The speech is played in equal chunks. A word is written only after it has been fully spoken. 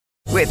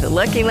With the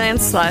Lucky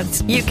Land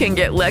Slots, you can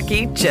get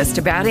lucky just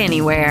about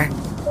anywhere.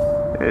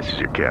 This is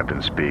your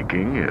captain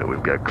speaking.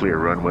 We've got clear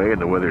runway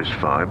and the weather's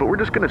fine, but we're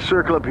just going to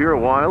circle up here a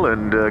while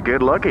and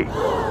get lucky.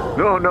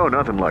 No,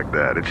 nothing like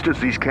that. It's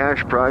just these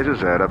cash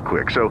prizes add up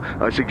quick. So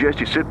I suggest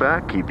you sit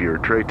back, keep your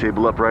tray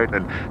table upright,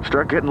 and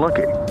start getting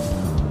lucky.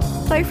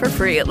 Play for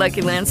free at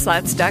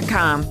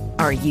LuckyLandSlots.com.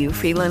 Are you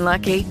feeling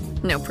lucky?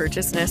 No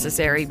purchase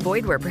necessary.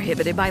 Void where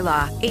prohibited by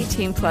law.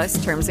 18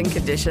 plus terms and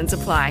conditions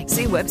apply.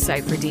 See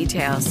website for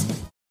details.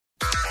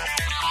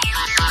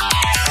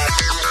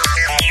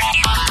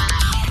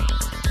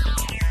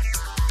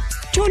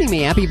 Joining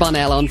me, Abby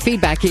Bonnell, on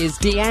Feedback is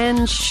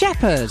Deanne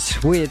Shepard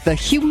with the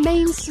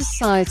Humane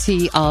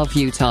Society of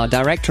Utah,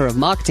 Director of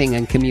Marketing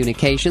and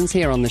Communications,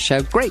 here on the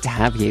show. Great to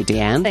have you,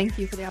 Deanne. Thank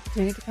you for the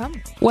opportunity to come.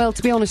 Well,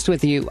 to be honest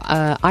with you,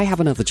 I have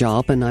another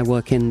job and I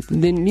work in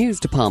the news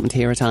department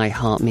here at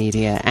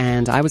iHeartMedia,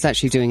 and I was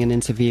actually doing an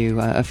interview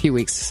a few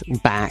weeks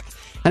back.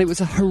 And it was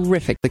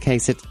horrific, the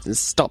case. It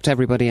stopped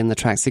everybody in the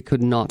tracks. They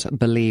could not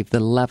believe the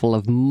level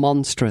of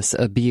monstrous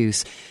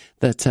abuse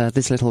that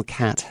this little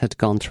cat had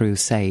gone through,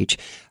 Sage.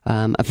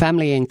 A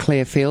family in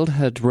Clearfield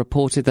had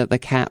reported that the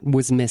cat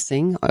was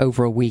missing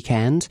over a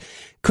weekend,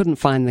 couldn't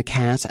find the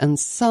cat, and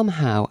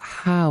somehow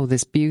how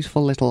this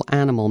beautiful little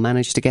animal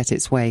managed to get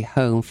its way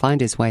home,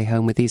 find its way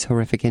home with these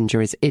horrific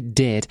injuries. It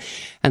did.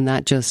 And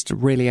that just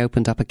really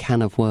opened up a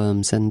can of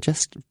worms, and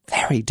just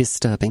very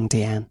disturbing,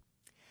 Deanne.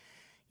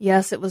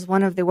 Yes, it was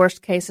one of the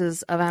worst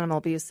cases of animal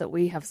abuse that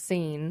we have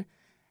seen.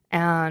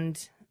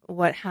 And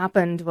what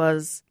happened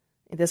was,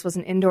 this was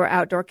an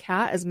indoor-outdoor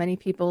cat, as many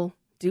people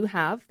do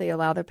have. They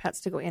allow their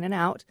pets to go in and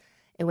out.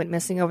 It went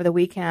missing over the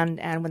weekend,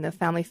 and when the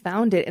family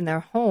found it in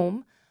their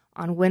home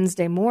on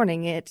Wednesday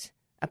morning, it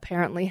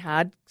apparently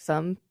had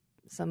some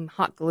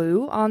hot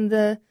glue on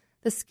the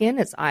skin.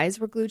 Its eyes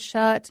were glued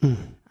shut.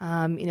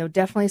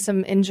 Definitely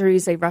some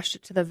injuries. They rushed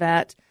it to the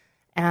vet,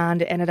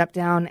 and it ended up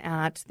down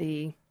at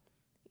the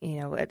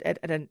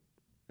at a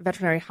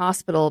veterinary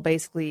hospital,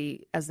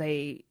 basically, as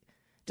they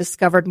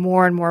discovered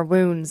more and more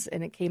wounds,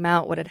 and it came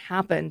out what had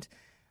happened.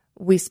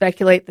 We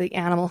speculate the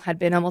animal had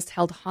been almost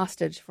held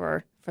hostage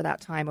for that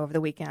time over the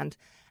weekend,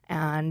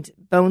 and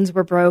bones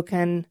were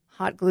broken,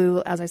 hot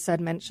glue, as I said,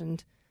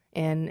 mentioned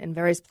in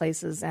various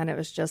places, and it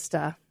was just,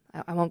 I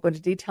won't go into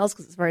details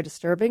because it's very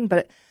disturbing,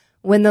 but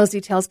when those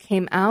details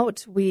came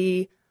out,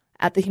 we,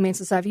 at the Humane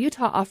Society of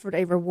Utah, offered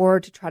a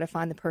reward to try to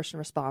find the person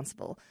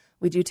responsible.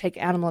 We do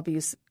take animal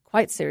abuse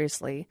quite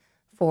seriously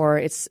for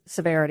its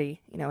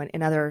severity,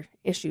 in other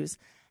issues.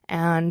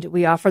 And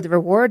we offer the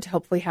reward to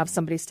hopefully have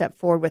somebody step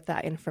forward with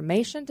that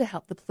information to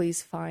help the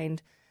police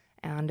find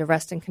and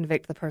arrest and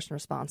convict the person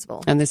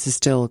responsible. And this is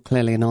still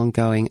clearly an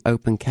ongoing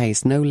open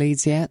case. No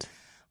leads yet?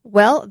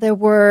 Well, there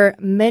were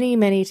many,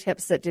 many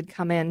tips that did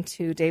come in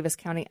to Davis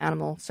County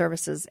Animal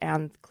Services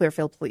and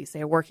Clearfield Police.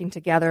 They are working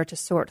together to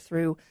sort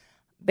through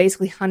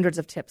basically hundreds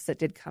of tips that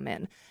did come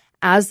in.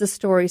 As the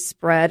story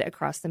spread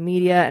across the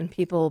media and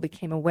people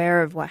became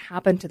aware of what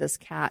happened to this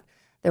cat,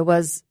 there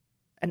was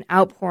an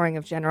outpouring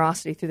of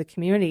generosity through the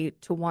community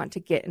to want to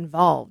get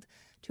involved,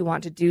 to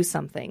want to do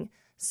something.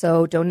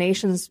 So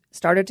donations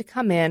started to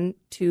come in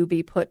to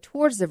be put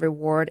towards the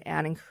reward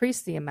and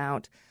increase the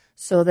amount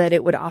so that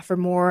it would offer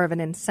more of an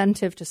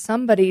incentive to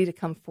somebody to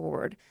come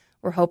forward.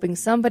 We're hoping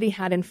somebody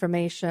had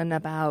information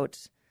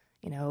about,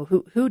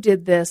 who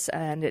did this,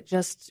 and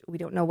we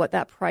don't know what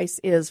that price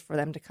is for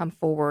them to come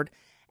forward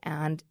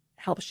and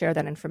help share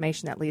that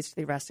information that leads to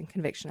the arrest and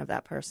conviction of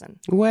that person.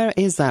 Where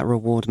is that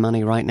reward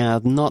money right now?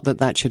 Not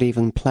that should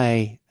even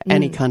play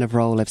any kind of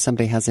role. If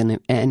somebody has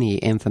any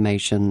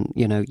information,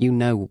 you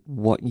know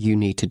what you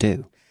need to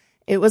do.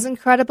 It was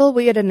incredible.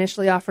 We had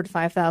initially offered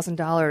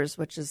 $5,000,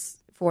 which is,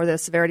 for the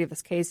severity of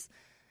this case,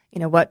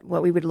 what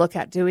we would look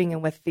at doing.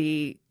 And with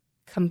the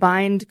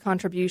combined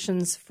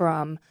contributions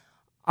from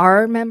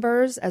our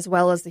members, as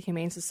well as the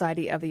Humane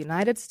Society of the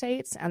United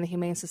States and the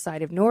Humane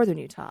Society of Northern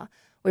Utah,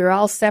 we were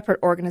all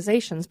separate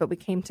organizations, but we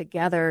came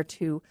together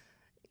to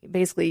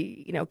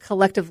basically,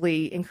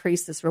 collectively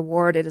increase this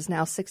reward. It is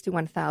now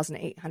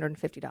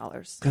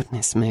 $61,850.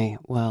 Goodness me.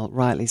 Well,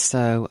 rightly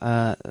so.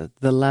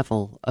 The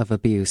level of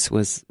abuse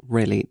was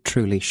really,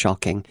 truly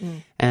shocking.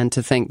 And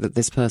to think that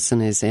this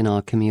person is in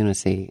our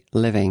community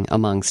living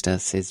amongst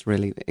us is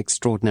really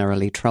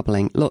extraordinarily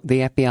troubling. Look,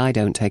 the FBI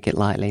don't take it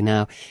lightly.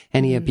 Now,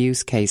 any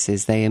abuse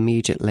cases, they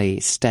immediately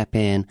step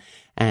in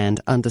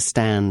and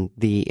understand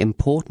the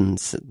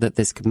importance that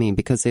this could mean.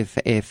 Because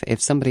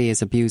if somebody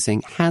is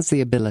abusing, has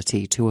the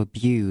ability to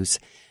abuse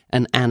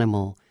an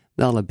animal,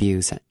 they'll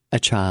abuse a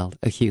child,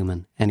 a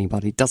human,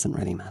 anybody. Doesn't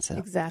really matter.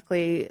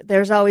 Exactly.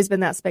 There's always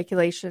been that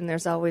speculation.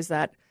 There's always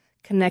that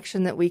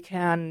connection that we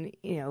can,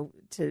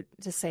 to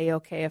say,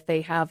 okay, if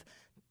they have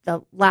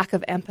the lack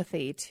of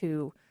empathy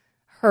to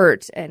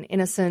hurt an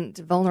innocent,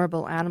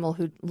 vulnerable animal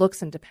who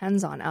looks and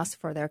depends on us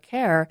for their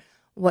care,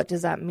 what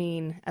does that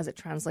mean as it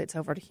translates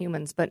over to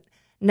humans? But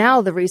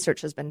now the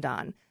research has been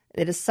done.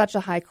 It is such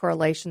a high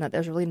correlation that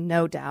there's really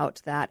no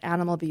doubt that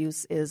animal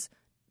abuse is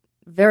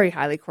very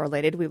highly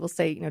correlated. We will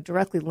say,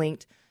 directly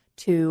linked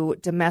to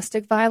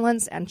domestic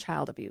violence and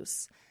child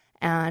abuse.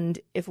 And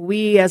if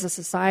we as a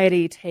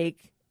society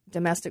take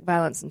domestic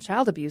violence and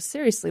child abuse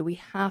seriously, we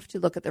have to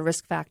look at the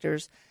risk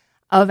factors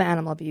of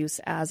animal abuse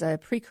as a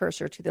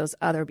precursor to those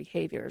other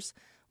behaviors.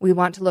 We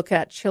want to look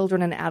at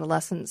children and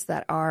adolescents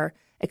that are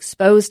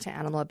exposed to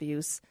animal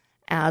abuse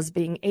as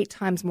being 8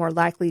 times more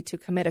likely to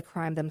commit a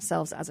crime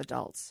themselves as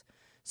adults.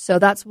 So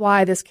that's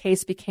why this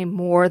case became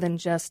more than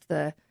just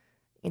the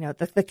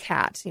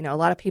cat. A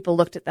lot of people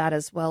looked at that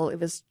as, well, it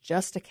was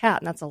just a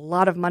cat, and that's a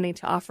lot of money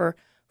to offer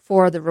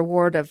for the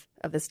reward of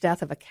this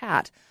death of a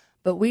cat.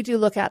 But we do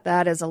look at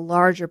that as a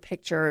larger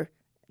picture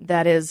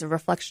that is a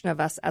reflection of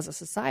us as a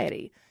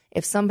society.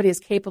 If somebody is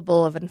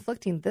capable of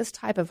inflicting this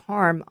type of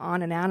harm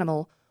on an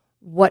animal,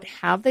 what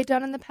have they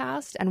done in the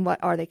past and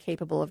what are they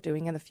capable of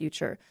doing in the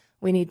future?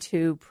 We need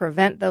to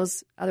prevent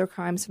those other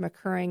crimes from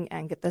occurring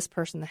and get this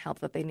person the help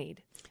that they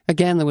need.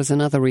 Again, there was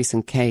another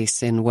recent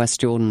case in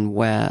West Jordan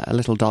where a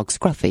little dog,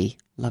 Scruffy,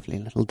 lovely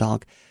little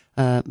dog,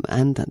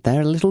 and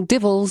they're little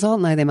divils,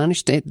 aren't they?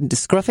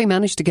 Scruffy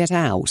managed to get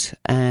out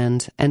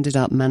and ended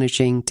up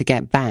managing to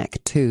get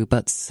back too,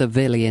 but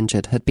severely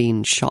injured, had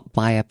been shot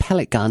by a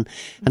pellet gun,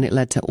 and it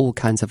led to all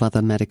kinds of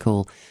other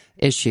medical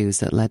issues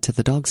that led to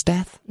the dog's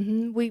death.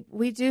 Mm-hmm.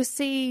 We do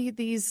see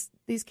these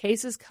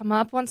cases come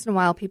up once in a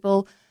while.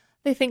 People,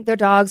 they think their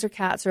dogs or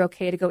cats are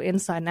okay to go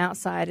inside and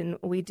outside, and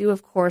we do,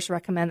 of course,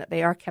 recommend that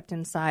they are kept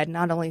inside,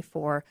 not only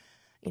for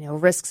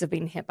risks of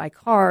being hit by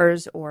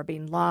cars or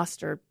being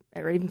lost or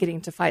even getting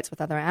into fights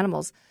with other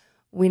animals.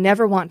 We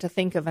never want to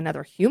think of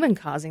another human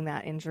causing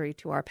that injury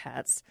to our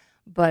pets,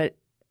 but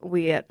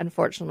we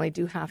unfortunately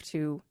do have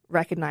to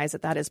recognize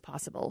that is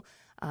possible.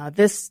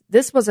 This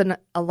was an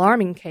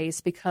alarming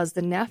case because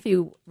the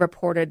nephew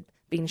reported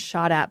being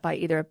shot at by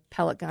either a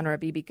pellet gun or a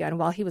BB gun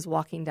while he was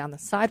walking down the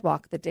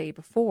sidewalk the day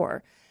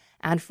before.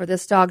 And for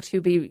this dog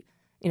to be,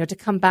 to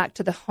come back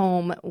to the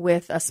home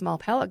with a small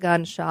pellet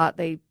gun shot,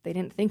 they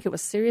didn't think it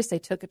was serious. They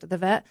took it to the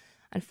vet.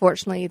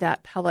 Unfortunately,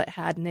 that pellet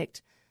had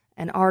nicked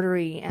an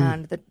artery,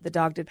 and the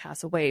dog did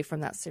pass away from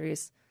that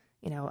serious,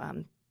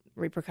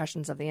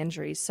 repercussions of the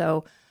injury.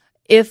 So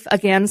if,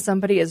 again,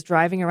 somebody is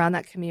driving around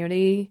that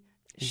community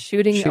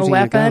shooting a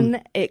weapon,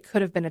 it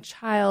could have been a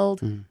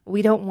child.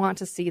 We don't want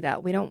to see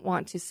that. We don't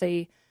want to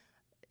say,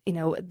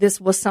 this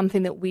was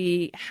something that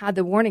we had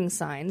the warning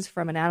signs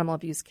from an animal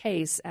abuse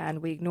case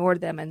and we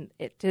ignored them, and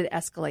it did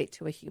escalate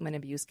to a human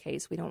abuse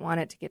case. We don't want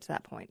it to get to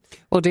that point.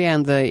 Well,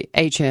 Deanne, the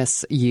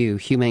HSU,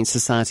 Humane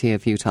Society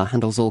of Utah,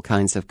 handles all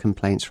kinds of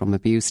complaints from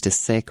abuse to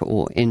sick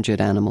or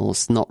injured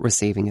animals not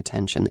receiving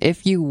attention.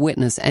 If you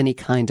witness any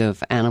kind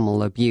of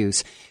animal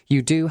abuse,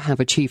 you do have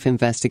a chief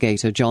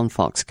investigator, John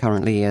Fox,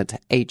 currently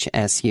at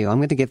HSU. I'm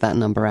going to give that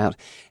number out,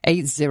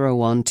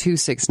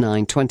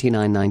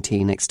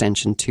 801-269-2919,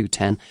 extension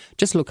 210.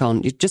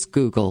 Just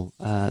Google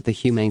the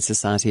Humane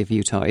Society of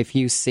Utah. If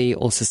you see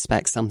or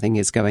suspect something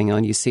is going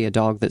on, you see a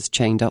dog that's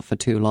chained up for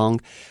too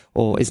long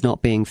or is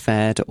not being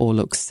fed or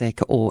looks sick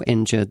or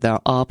injured, there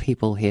are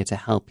people here to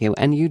help you.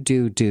 And you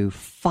do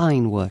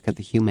fine work at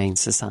the Humane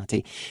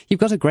Society. You've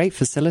got a great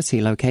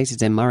facility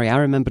located in Murray. I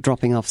remember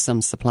dropping off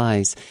some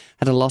supplies.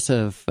 Had a lot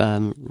of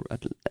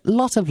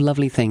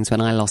lovely things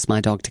when I lost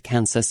my dog to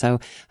cancer. So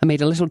I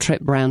made a little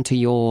trip round to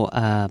your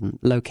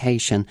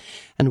location.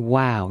 And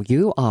wow,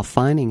 you are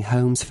finding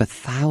homes for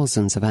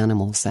thousands of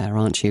animals there,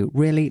 aren't you?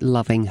 Really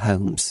loving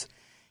homes.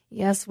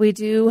 Yes, we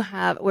do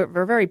have.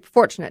 We're very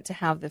fortunate to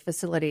have the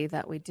facility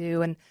that we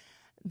do, and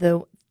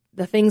the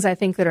things I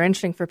think that are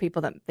interesting for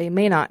people that they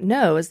may not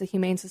know is the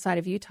Humane Society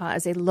of Utah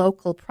is a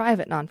local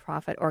private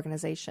nonprofit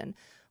organization.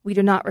 We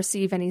do not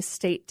receive any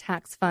state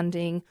tax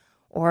funding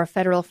or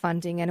federal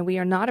funding, and we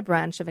are not a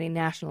branch of any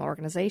national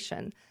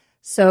organization.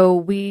 So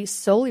we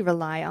solely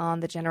rely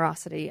on the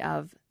generosity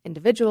of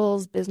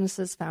individuals,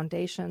 businesses,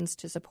 foundations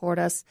to support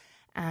us,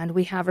 and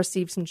we have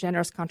received some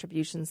generous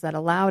contributions that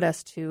allowed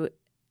us to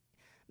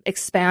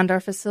expand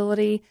our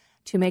facility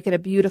to make it a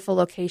beautiful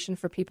location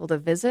for people to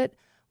visit.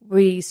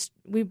 We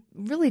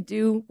really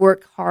do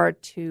work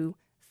hard to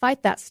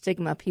fight that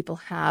stigma people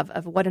have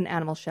of what an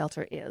animal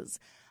shelter is.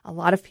 A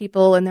lot of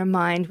people in their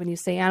mind, when you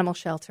say animal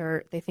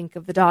shelter, they think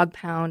of the dog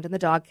pound and the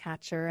dog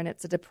catcher, and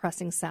it's a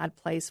depressing, sad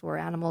place where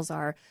animals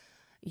are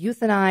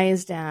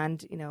euthanized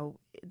and,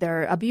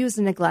 they're abused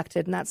and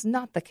neglected, and that's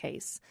not the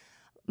case.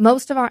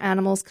 Most of our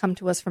animals come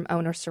to us from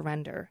owner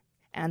surrender.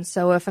 And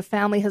so if a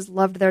family has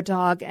loved their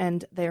dog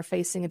and they're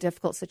facing a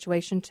difficult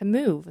situation to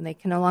move and they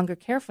can no longer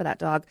care for that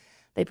dog,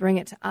 they bring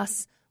it to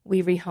us,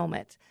 we rehome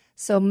it.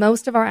 So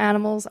most of our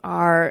animals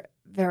are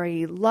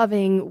very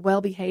loving,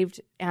 well-behaved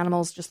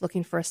animals just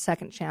looking for a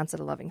second chance at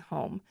a loving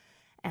home.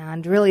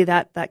 And really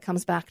that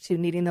comes back to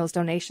needing those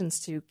donations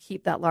to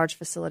keep that large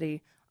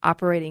facility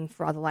operating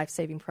for all the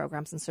life-saving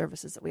programs and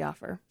services that we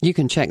offer. You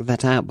can check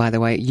that out, by the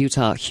way, at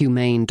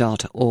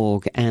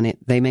utahhumane.org, and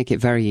they make it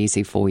very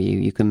easy for you.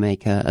 You can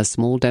make a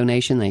small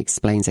donation that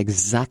explains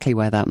exactly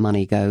where that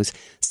money goes.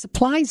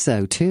 Supplies,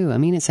 though, too. I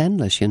mean, it's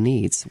endless, your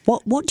needs.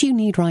 What do you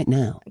need right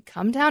now?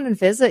 Come down and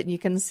visit. You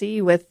can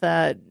see with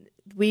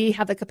we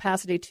have the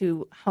capacity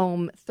to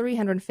home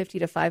 350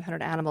 to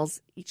 500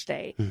 animals each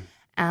day.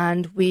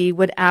 And we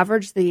would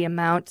average the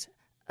amount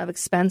of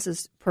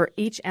expenses per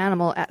each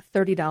animal at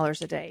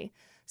 $30 a day.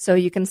 So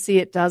you can see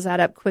it does add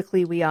up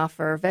quickly. We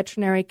offer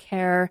veterinary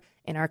care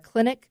in our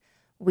clinic.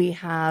 We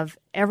have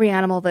every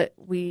animal that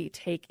we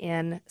take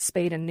in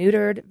spayed and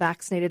neutered,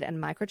 vaccinated,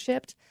 and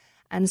microchipped.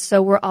 And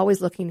so we're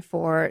always looking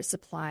for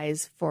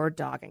supplies for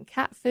dog and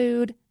cat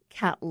food,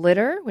 cat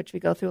litter, which we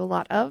go through a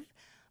lot of,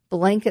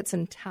 blankets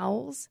and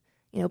towels,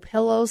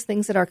 pillows,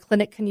 things that our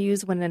clinic can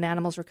use when an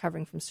animal's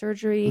recovering from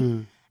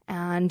surgery.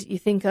 And you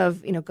think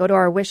of, go to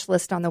our wish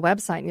list on the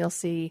website and you'll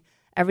see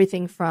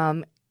everything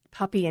from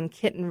puppy and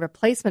kitten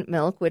replacement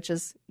milk, which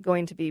is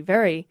going to be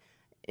very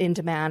in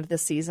demand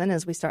this season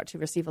as we start to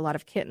receive a lot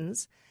of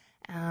kittens,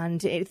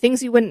 and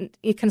things you wouldn't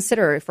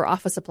consider for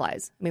office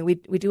supplies. I mean, we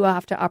do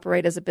have to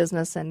operate as a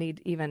business and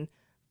need even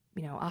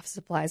office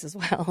supplies as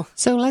well.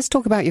 So let's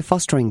talk about your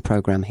fostering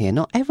program here.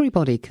 Not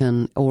everybody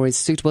can or is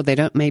suitable. They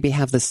don't maybe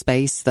have the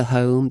space, the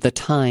home, the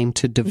time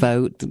to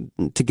devote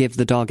to give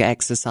the dog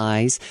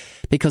exercise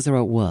because they're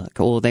at work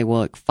or they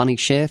work funny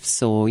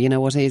shifts or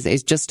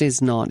it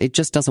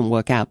just doesn't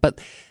work out. But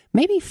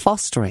maybe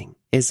fostering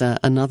is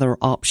another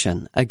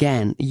option.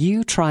 Again,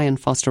 you try and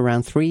foster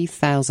around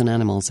 3,000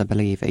 animals, I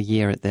believe, a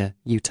year at the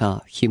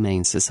Utah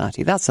Humane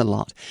Society. That's a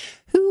lot.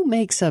 Who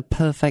makes a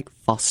perfect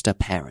foster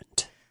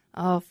parent?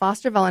 Oh,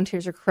 foster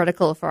volunteers are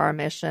critical for our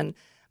mission.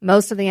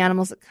 Most of the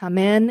animals that come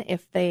in,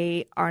 if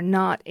they are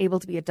not able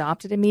to be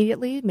adopted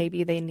immediately,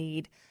 maybe they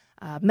need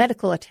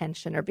medical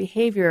attention or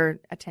behavior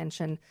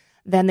attention,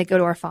 then they go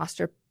to our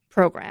foster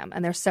program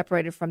and they're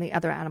separated from the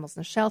other animals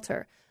in the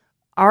shelter.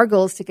 Our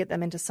goal is to get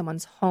them into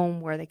someone's home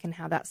where they can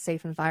have that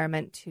safe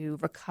environment to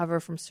recover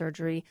from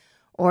surgery.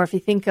 Or if you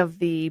think of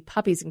the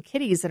puppies and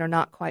kitties that are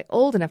not quite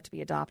old enough to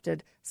be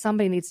adopted,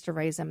 somebody needs to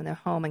raise them in their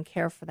home and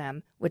care for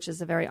them, which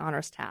is a very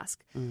onerous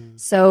task.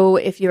 So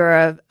if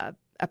you're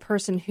a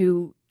person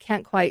who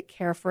can't quite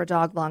care for a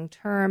dog long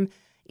term,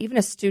 even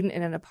a student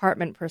in an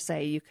apartment per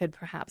se, you could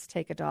perhaps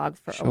take a dog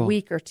for a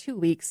week or 2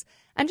 weeks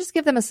and just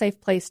give them a safe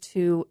place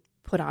to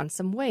put on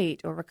some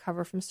weight or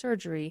recover from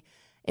surgery.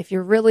 If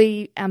you're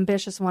really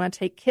ambitious and want to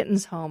take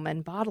kittens home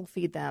and bottle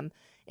feed them,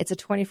 it's a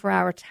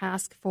 24-hour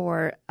task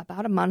for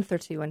about a month or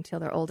two until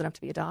they're old enough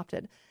to be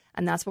adopted.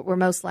 And that's what we're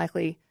most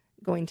likely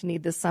going to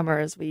need this summer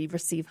as we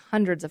receive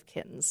hundreds of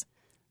kittens.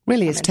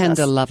 Really, it's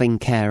tender, loving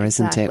care,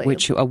 isn't it?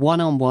 Which a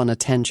one-on-one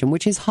attention,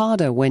 which is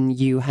harder when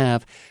you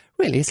have,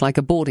 really, it's like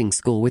a boarding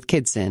school with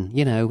kids in,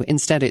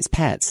 instead it's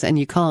pets and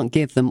you can't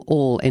give them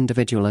all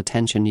individual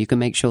attention. You can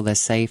make sure they're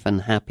safe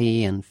and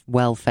happy and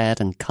well-fed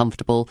and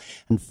comfortable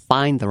and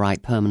find the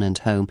right permanent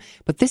home.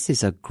 But this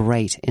is a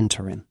great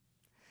interim.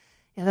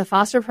 Yeah, the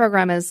foster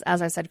program is,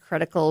 as I said,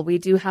 critical. We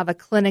do have a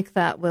clinic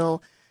that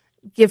will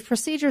give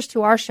procedures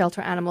to our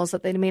shelter animals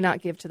that they may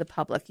not give to the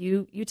public.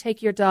 You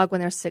take your dog when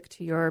they're sick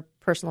to your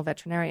personal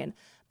veterinarian.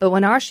 But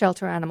when our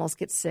shelter animals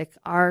get sick,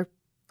 our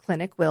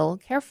clinic will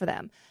care for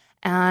them.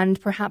 And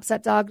perhaps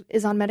that dog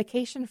is on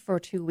medication for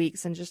 2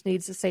 weeks and just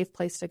needs a safe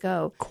place to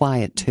go.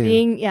 Quiet too.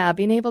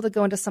 Being able to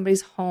go into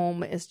somebody's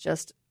home is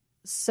just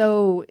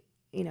so,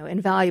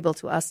 invaluable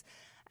to us.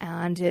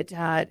 And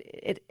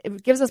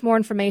it gives us more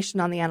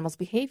information on the animal's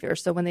behavior.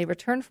 So when they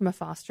return from a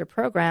foster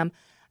program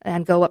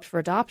and go up for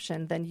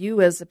adoption, then you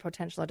as a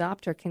potential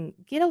adopter can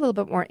get a little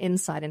bit more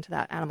insight into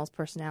that animal's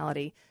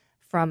personality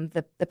from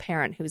the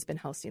parent who's been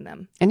hosting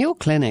them. And your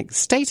clinic,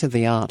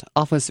 state-of-the-art,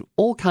 offers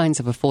all kinds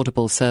of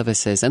affordable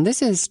services. And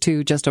this is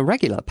to just a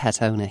regular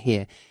pet owner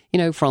here.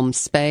 From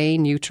spay,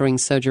 neutering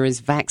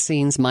surgeries,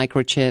 vaccines,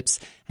 microchips.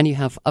 And you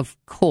have, of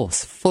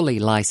course, fully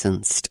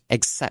licensed,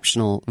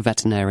 exceptional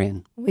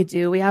veterinarian. We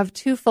do. We have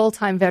 2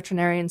 full-time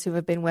veterinarians who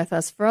have been with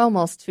us for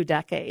almost 2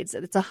 decades.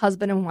 It's a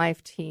husband and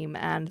wife team,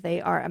 and they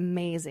are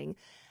amazing.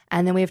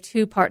 And then we have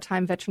 2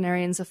 part-time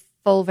veterinarians, a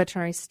full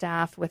veterinary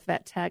staff with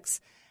vet techs.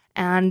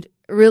 And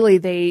really,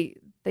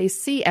 they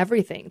see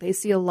everything. They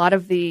see a lot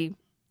of the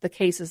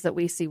cases that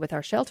we see with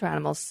our shelter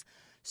animals.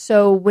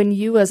 So when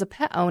you as a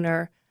pet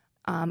owner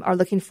are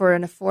looking for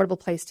an affordable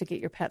place to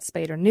get your pet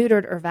spayed or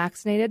neutered or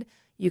vaccinated,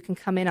 you can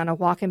come in on a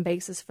walk-in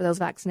basis for those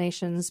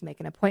vaccinations, make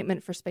an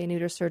appointment for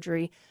spay-neuter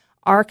surgery.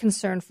 Our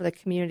concern for the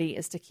community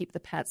is to keep the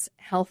pets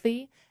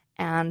healthy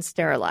and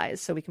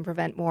sterilized so we can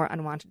prevent more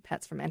unwanted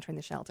pets from entering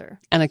the shelter.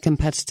 And a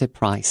competitive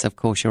price, of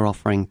course, you're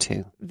offering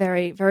too.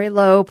 Very, very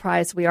low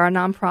price. We are a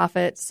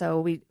nonprofit,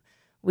 so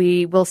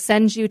we will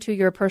send you to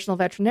your personal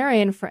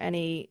veterinarian for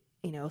any,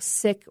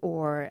 sick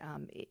or,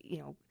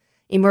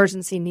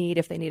 emergency need.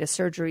 If they need a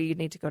surgery, you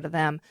need to go to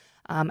them.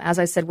 As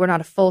I said, we're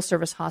not a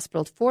full-service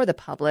hospital for the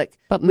public.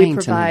 But we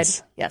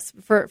maintenance.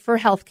 provide, for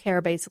health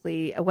care,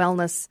 basically, a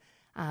wellness.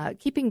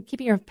 Keeping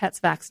your pets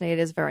vaccinated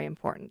is very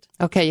important.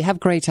 Okay, you have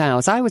great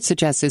hours. I would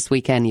suggest this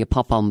weekend you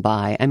pop on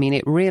by. I mean,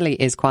 it really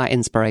is quite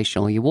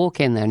inspirational. You walk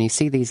in there and you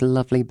see these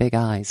lovely big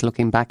eyes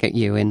looking back at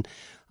you in,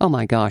 oh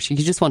my gosh, you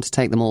just want to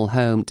take them all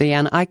home.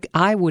 Deanne,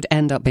 I would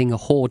end up being a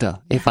hoarder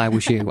if I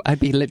was you. I'd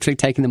be literally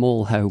taking them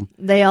all home.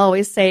 They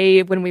always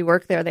say when we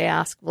work there, they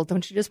ask, well,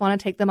 don't you just want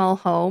to take them all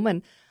home?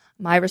 And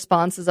My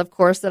response is, of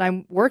course, that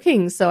I'm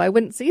working, so I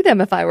wouldn't see them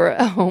if I were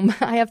at home.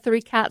 I have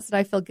 3 cats that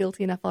I feel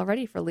guilty enough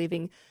already for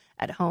leaving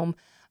at home.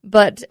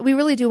 But we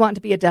really do want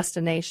to be a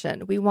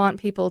destination. We want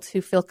people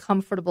to feel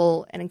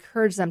comfortable and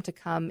encourage them to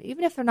come,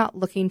 even if they're not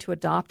looking to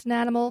adopt an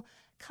animal.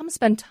 Come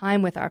spend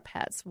time with our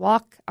pets,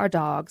 walk our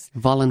dogs.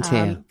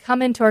 Volunteer.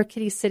 Come into our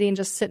kitty city and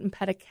just sit and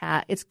pet a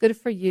cat. It's good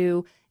for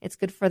you. It's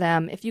good for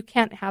them. If you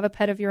can't have a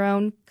pet of your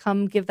own,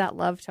 come give that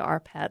love to our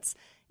pets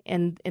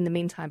in the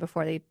meantime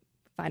before they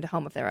find a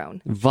home of their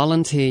own.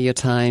 Volunteer your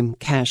time,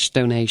 cash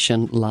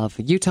donation, love.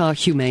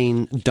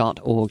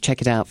 UtahHumane.org.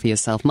 Check it out for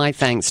yourself. My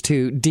thanks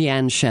to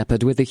Deanne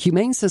Shepherd with the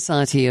Humane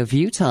Society of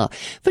Utah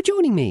for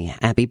joining me,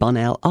 Abby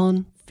Bonnell,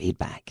 on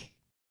Feedback.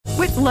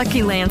 With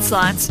Lucky Land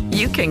Slots,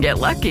 you can get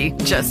lucky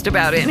just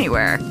about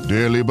anywhere.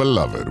 Dearly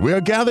beloved, we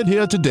are gathered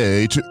here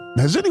today to...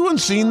 Has anyone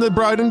seen the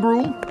bride and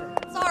groom?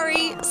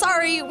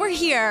 Sorry, we're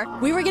here.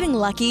 We were getting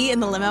lucky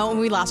in the limo and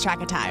we lost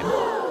track of time.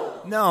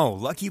 No,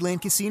 Lucky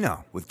Land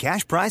Casino, with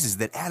cash prizes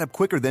that add up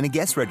quicker than a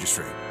guest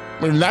registry.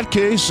 In that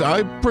case,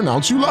 I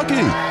pronounce you lucky.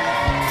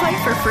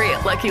 Play for free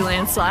at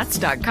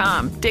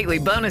LuckyLandSlots.com. Daily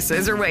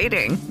bonuses are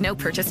waiting. No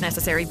purchase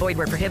necessary. Void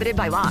where prohibited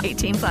by law.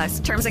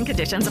 18+. Terms and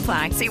conditions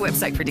apply. See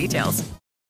website for details.